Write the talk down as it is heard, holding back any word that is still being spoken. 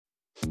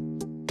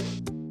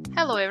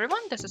Hello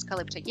everyone, this is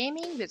Kalypta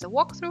Gaming with a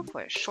walkthrough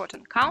for a short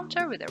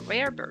encounter with a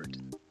rare bird.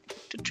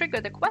 To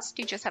trigger the quest,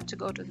 you just have to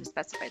go to the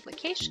specified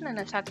location and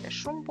attack the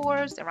shroom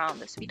boars around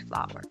the sweet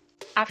flower.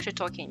 After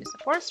talking with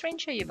the forest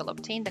ranger, you will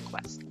obtain the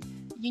quest.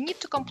 You need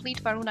to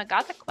complete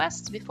Varunagata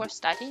quests before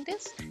starting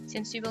this,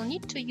 since you will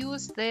need to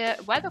use the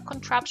weather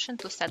contraption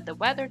to set the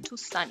weather to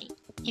sunny.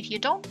 If you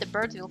don't, the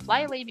birds will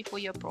fly away before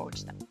you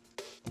approach them.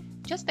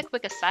 Just a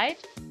quick aside,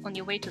 on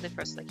your way to the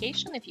first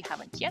location, if you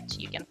haven't yet,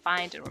 you can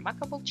find a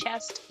remarkable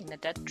chest in a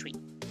dead tree.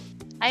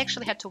 I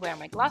actually had to wear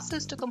my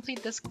glasses to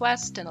complete this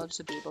quest in order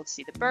to be able to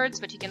see the birds,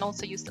 but you can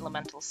also use the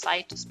elemental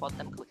sight to spot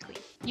them quickly.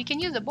 You can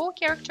use a bow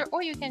character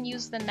or you can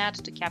use the net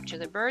to capture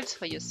the birds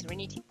for your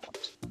Serenity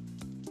Point.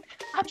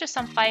 After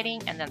some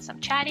fighting and then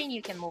some chatting,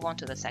 you can move on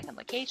to the second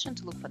location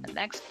to look for the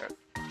next bird.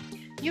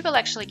 You will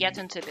actually get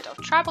into a bit of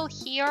trouble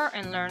here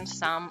and learn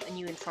some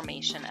new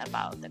information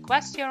about the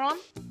quest you're on,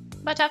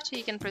 but after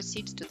you can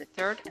proceed to the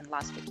third and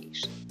last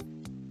location.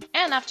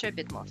 And after a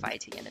bit more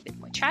fighting and a bit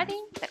more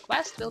chatting, the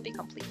quest will be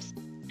complete.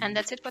 And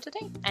that's it for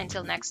today.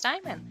 Until next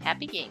time, and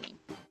happy gaming!